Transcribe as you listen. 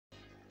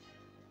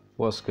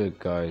What's good,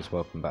 guys?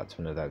 Welcome back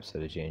to another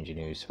episode of GNG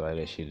News. So I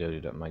literally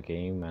loaded up my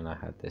game and I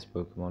had this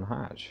Pokemon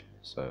hatch,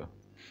 so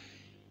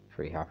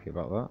pretty happy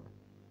about that.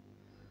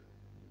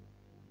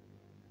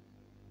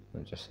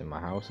 I'm just in my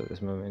house at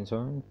this moment in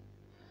time.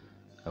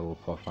 I will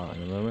pop out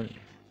in a moment.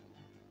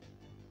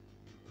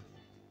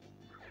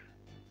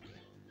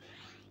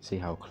 See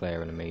how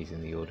clear and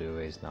amazing the audio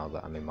is now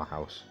that I'm in my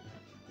house.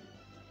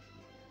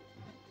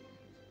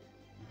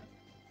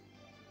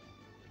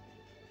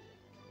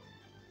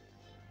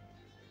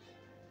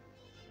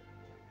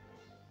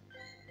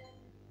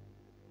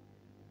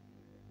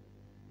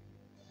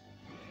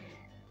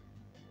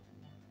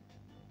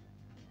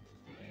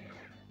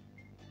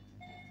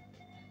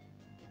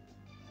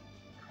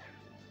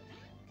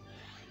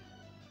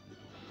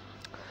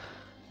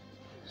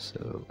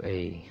 So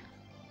a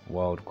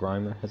wild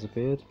Grimer has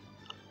appeared.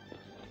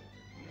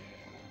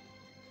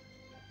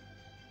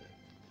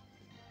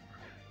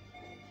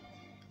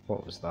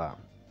 What was that?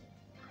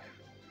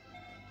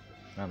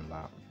 And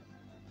that.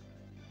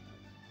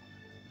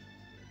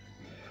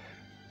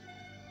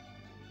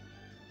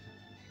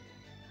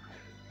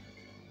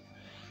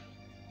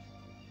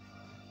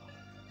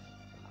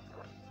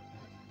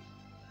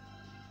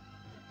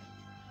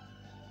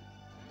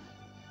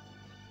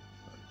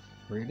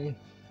 Really?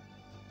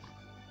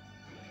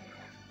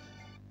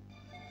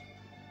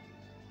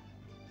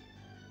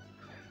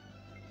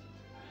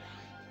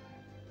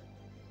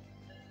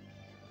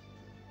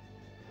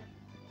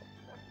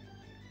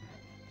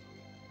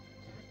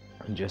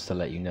 And just to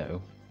let you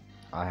know,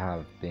 I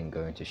have been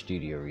going to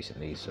studio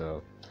recently,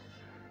 so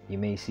you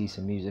may see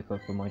some music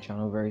up on my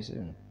channel very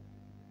soon.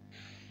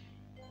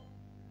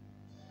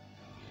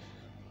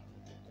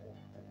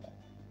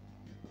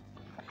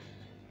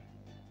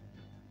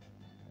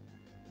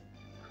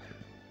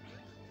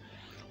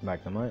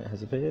 Magnemite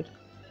has appeared.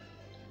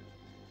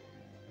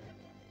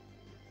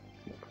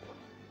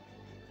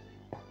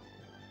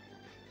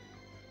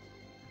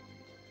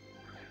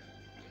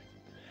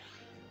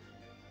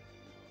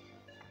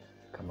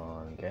 Come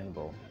on, get in the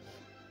ball.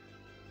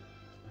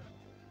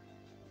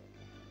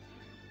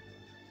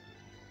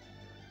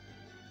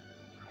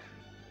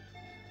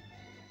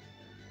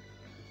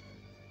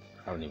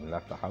 I haven't even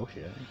left the house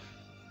yet.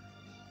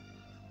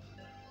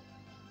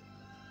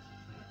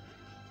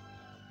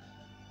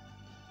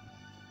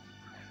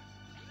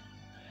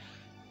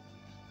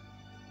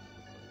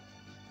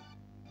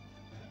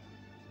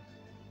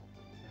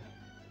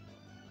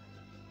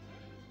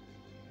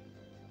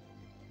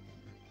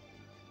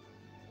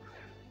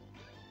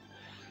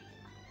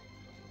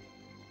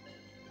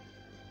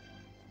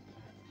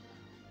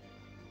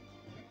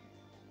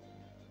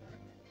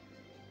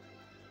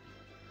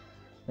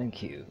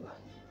 Thank you.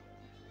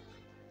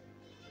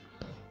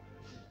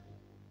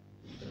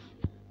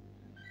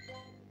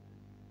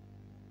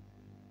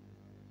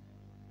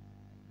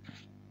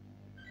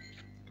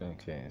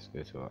 Okay, let's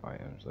go to our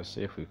items. Let's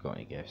see if we've got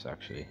any gifts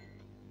actually.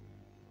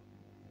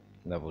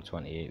 Level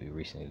 28, we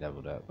recently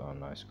leveled up. Oh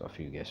nice, got a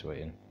few gifts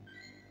waiting.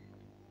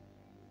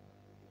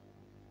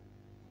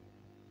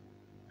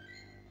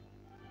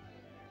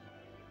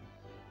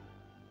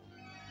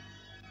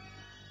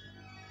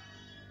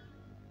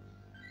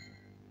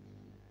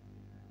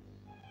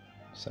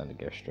 Send a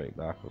gift straight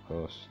back, of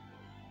course.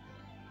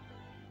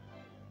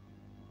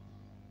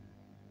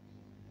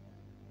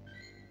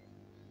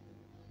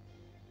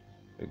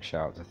 Big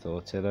shout out to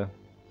Thortilla.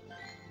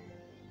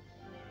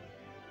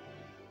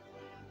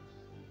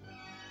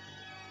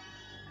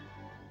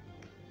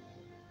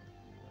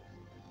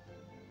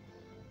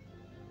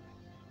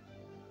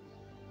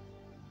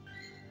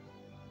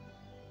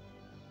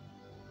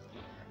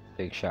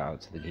 Big shout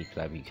out to the Geek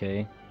Lab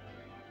UK.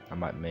 I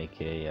might make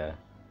a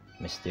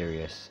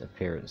mysterious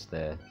appearance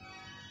there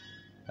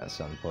at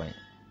some point.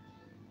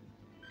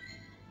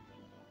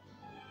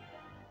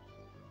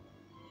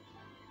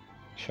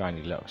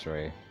 Shiny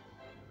Luxray.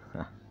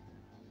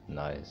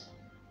 Nice.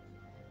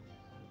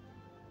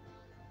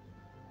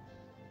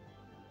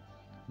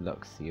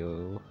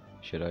 Luxio,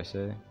 should I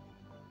say?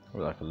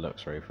 Or like a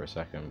Luxray for a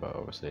second, but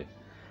obviously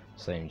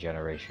same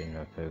generation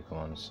of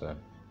Pokemon, so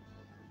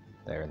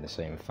they're in the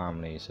same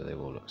family, so they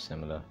all look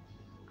similar.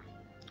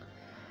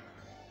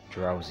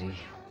 Drowsy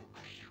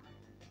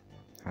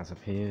has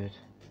appeared.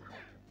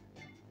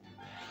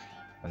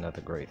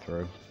 Another great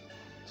throw.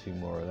 2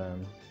 more of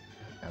them,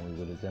 and we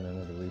would have done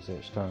another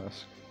research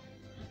task.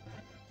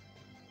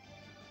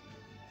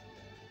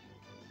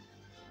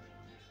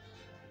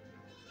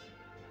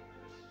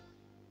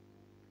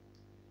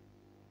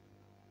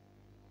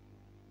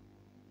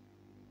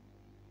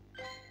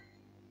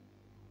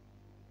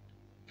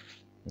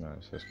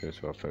 Nice, let's go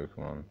to our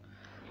Pokemon.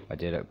 I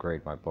did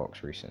upgrade my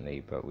box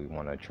recently, but we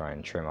want to try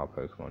and trim our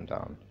Pokemon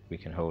down. We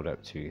can hold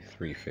up to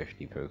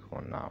 350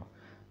 Pokemon now,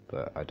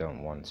 but I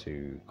don't want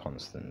to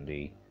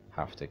constantly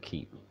have to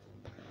keep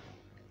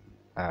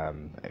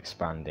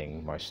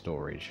expanding my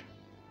storage.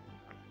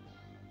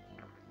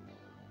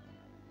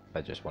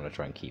 I just want to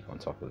try and keep on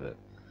top of it.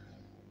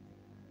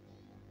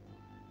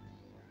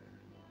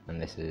 And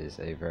this is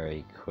a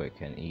very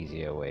quick and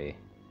easier way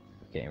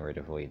getting rid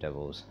of all your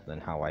doubles than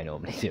how I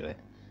normally do it.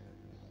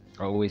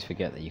 I always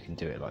forget that you can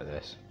do it like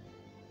this.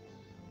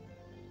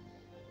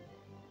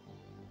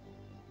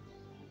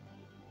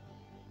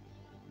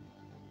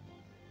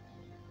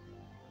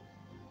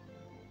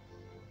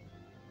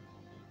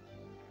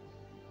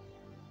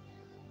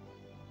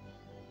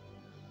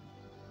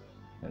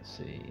 Let's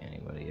see,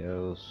 anybody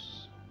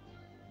else?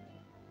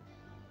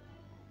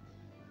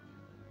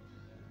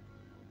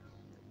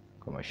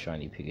 Got my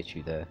shiny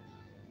Pikachu there.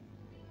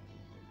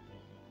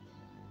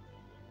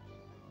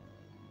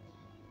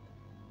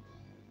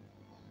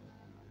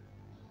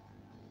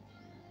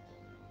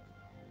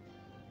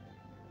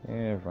 Yeah,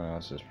 everyone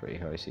else is pretty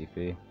high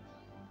CP.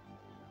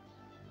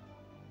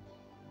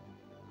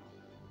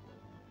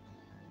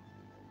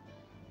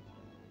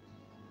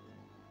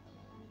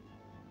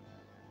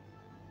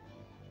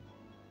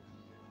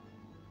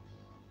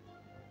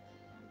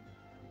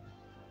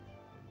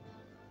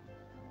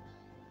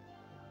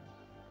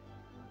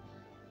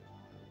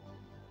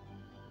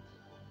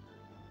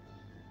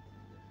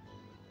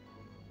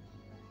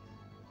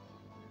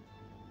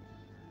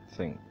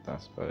 I think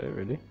that's about it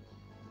really.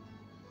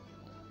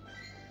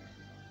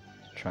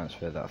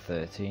 Transfer that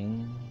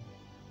 13.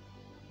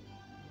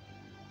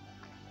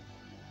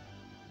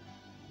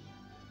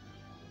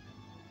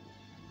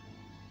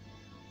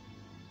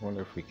 I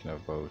wonder if we can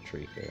evolve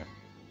Trico.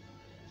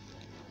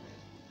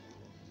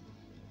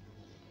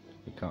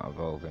 We can't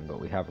evolve him,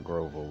 but we have a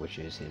Grovel, which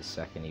is his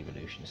second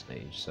evolution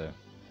stage, so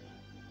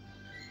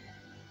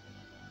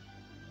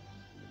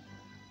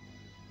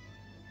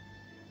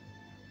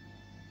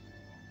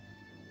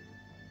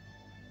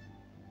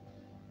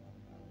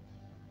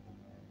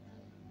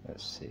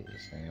let's see,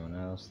 is there anyone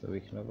else that we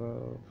can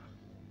evolve?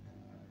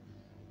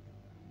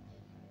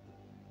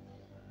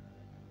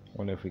 I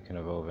wonder if we can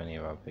evolve any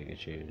of our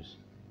Pikachus.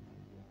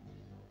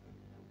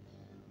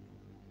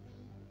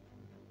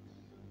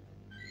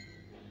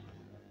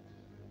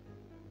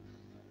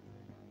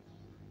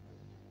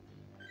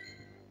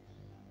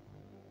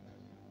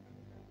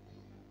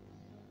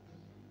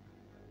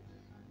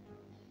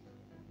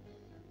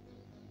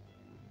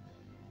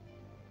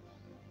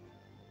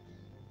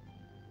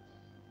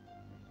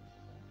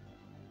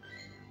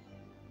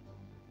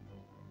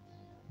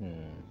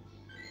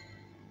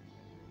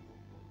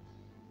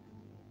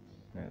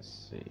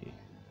 Let's see.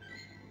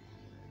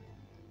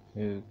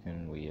 Who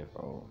can we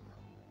evolve?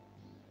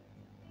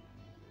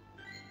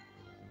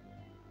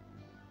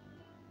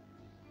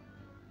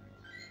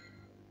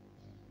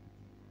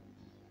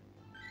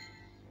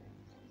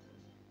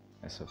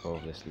 Let's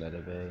evolve this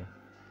Leatherby.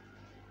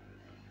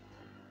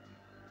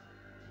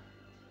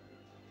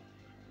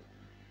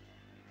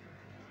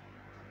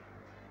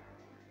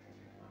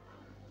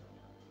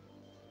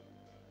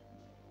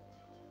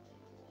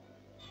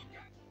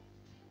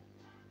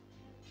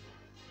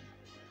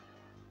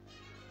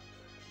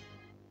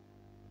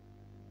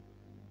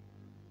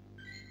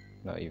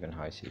 Not even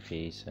high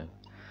CP, so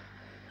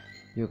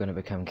you're gonna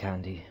become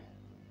candy.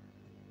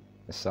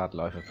 The sad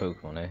life of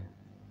Pokemon, eh?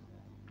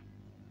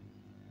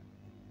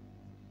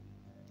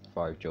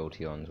 5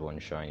 Jolteons, 1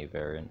 shiny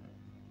variant.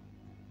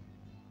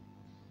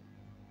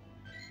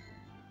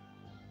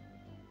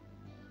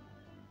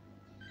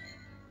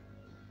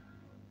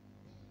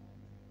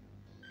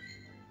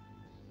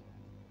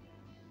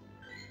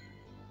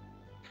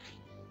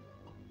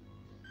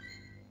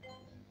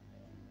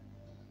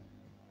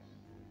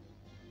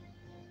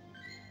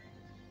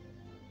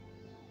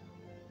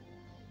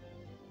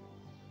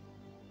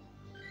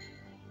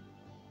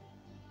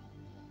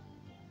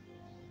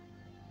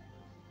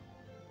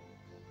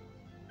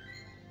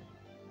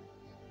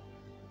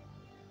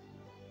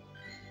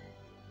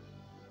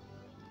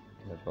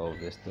 Evolve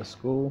this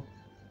Duskull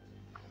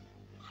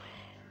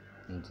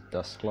into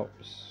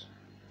Dusclops.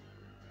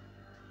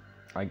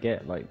 I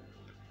get like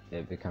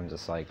it becomes a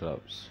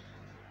Cyclops,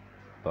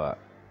 but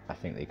I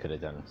think they could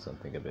have done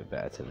something a bit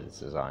better to the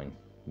design.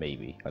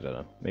 Maybe, I don't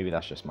know. Maybe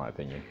that's just my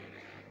opinion.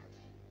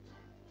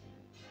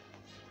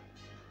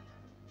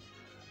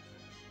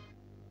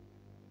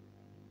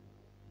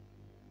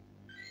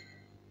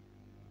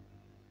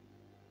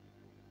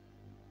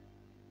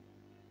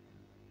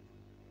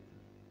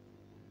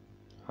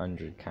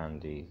 $100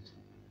 candies.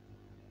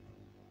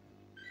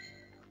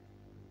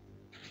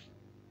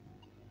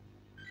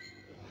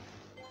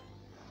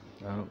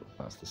 Oh,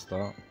 that's the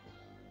start.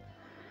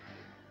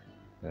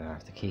 I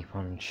have to keep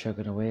on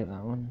chugging away at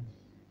that one.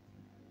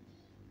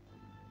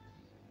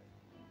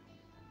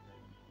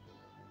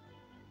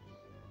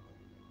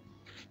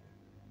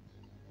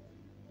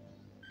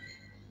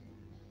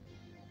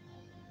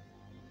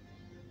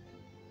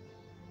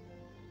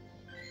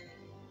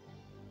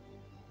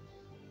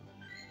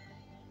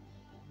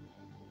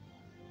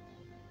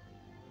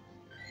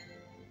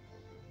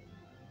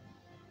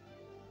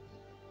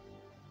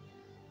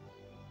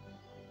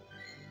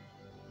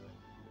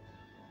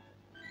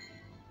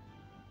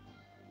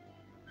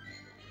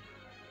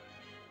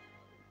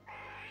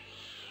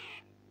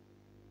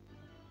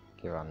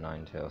 Give our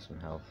Ninetales some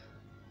health.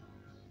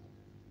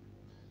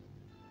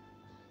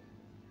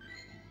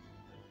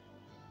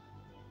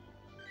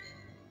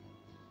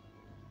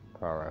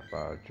 Power Up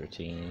our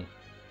Dratini.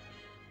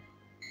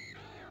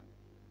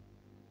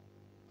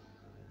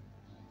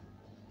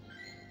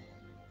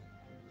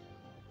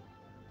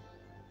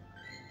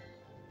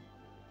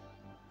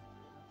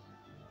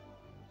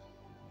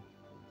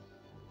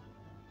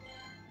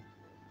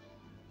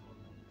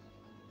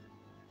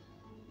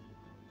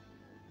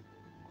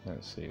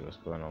 Let's see what's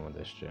going on with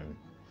this gym.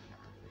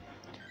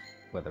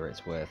 Whether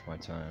it's worth my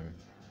time.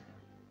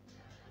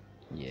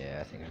 Yeah,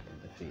 I think I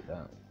can defeat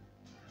that.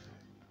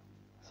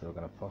 So we're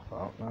going to pop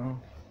out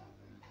now.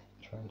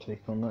 Try and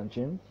take on that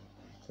gym.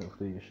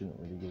 Hopefully it shouldn't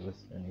really give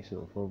us any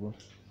sort of problem.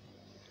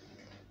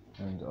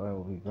 And I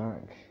will be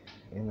back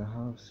in the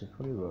house in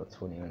probably about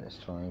 20 minutes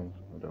time.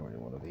 I don't really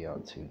want to be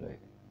out too late.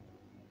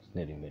 It's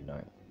nearly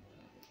midnight.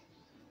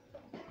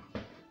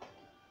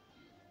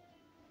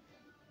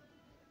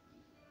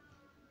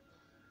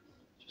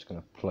 Just going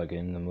to plug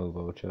in the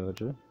mobile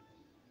charger.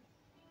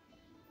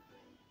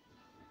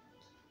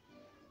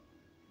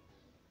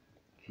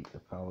 Keep the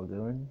power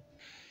going.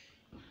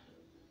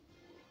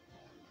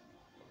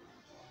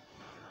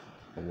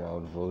 A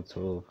wild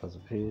Voltorb has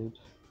appeared.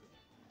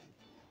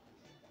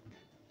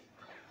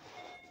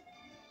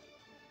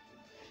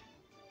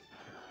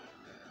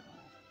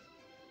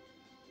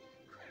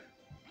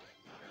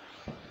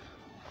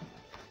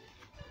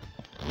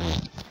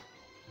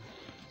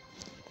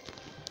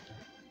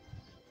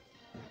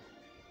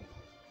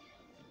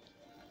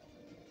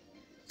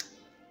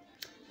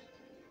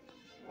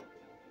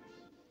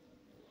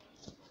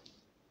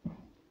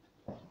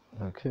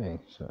 Okay,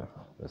 so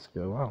let's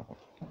go out.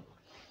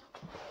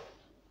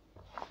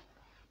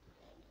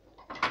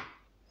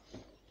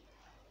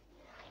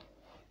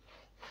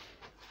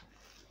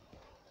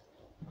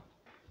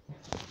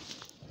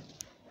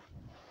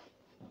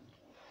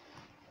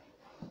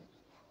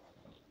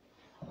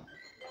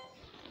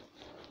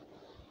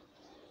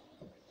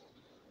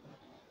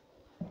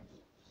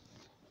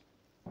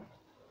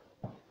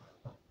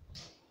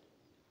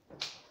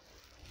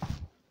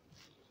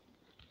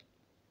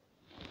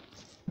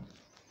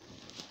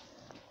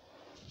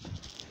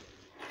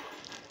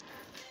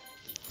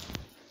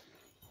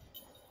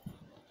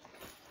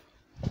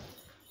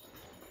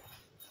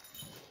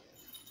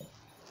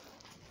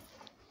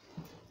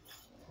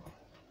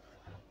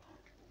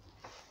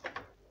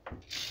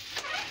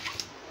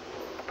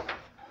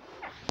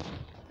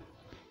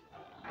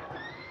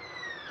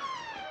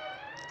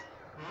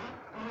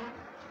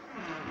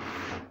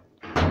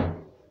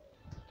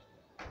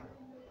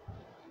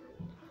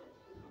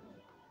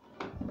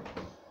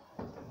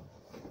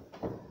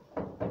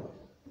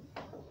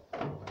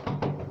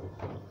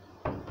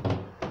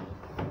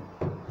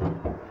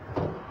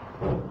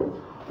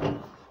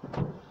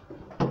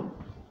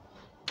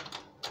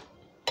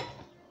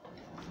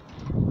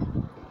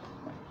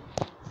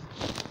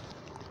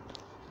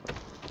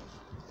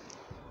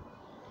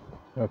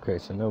 Okay,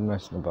 so no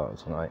messing about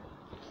tonight.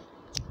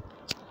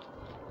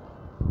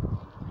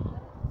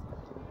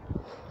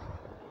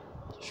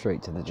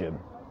 Straight to the gym.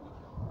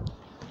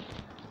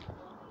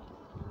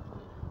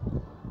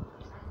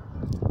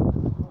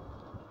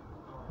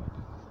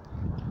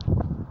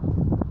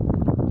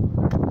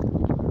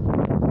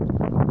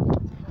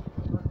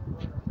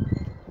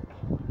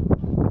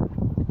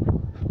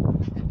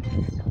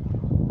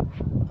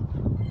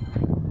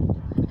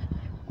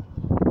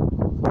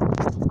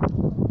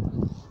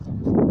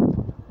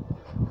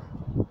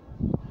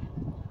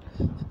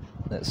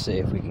 Let's see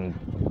if we can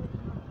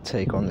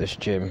take on this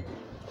gym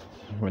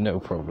with no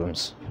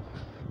problems.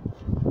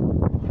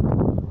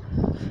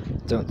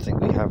 Don't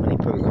think we have any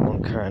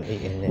Pokemon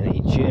currently in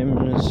any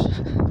gyms.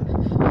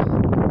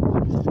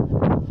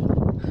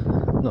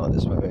 Not at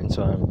this moment in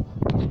time.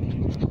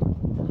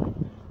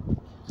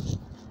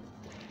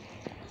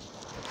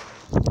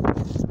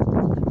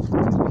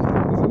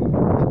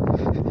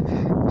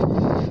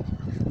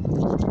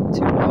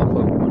 Two wild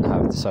Pokemon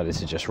have decided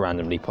to just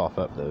randomly pop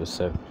up though,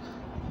 so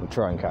we'll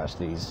try and catch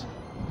these.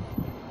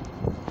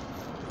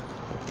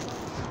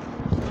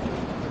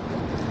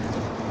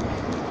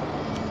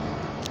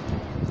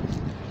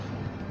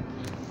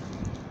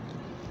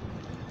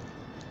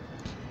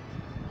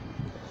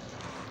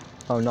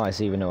 Oh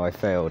nice, even though I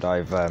failed,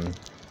 I've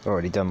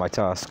already done my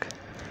task.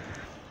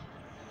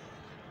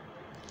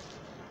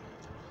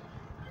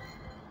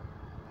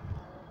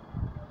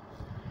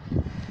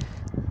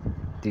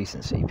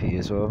 Decent CP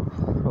as well,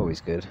 always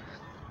good.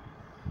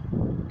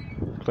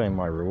 Claim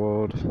my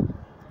reward.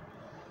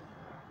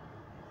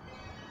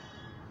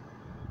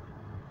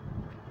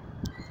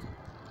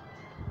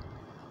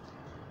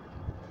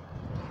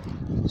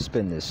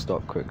 Spin this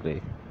stock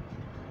quickly.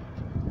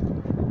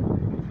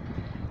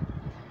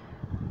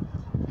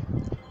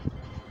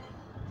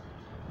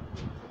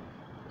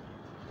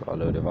 Got a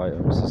load of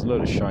items. There's a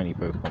load of shiny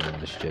Pokemon in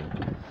this gym,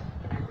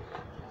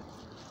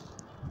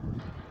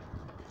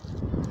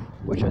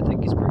 which I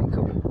think is pretty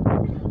cool.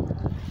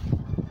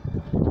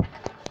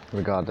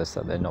 Regardless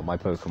that they're not my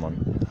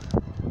Pokemon.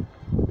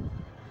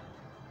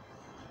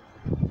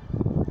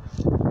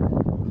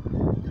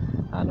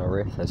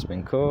 Anorith has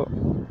been caught.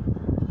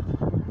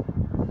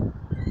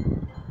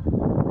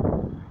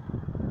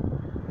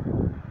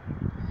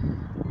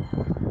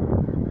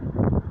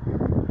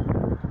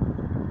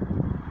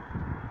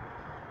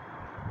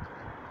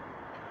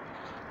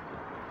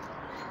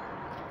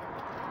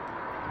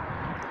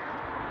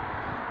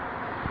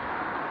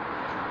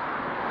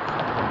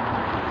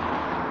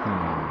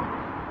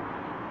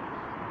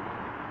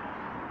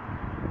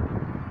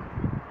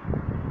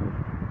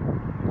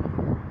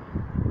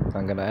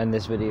 I'm going to end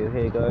this video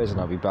here, guys,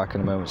 and I'll be back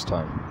in a moment's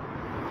time.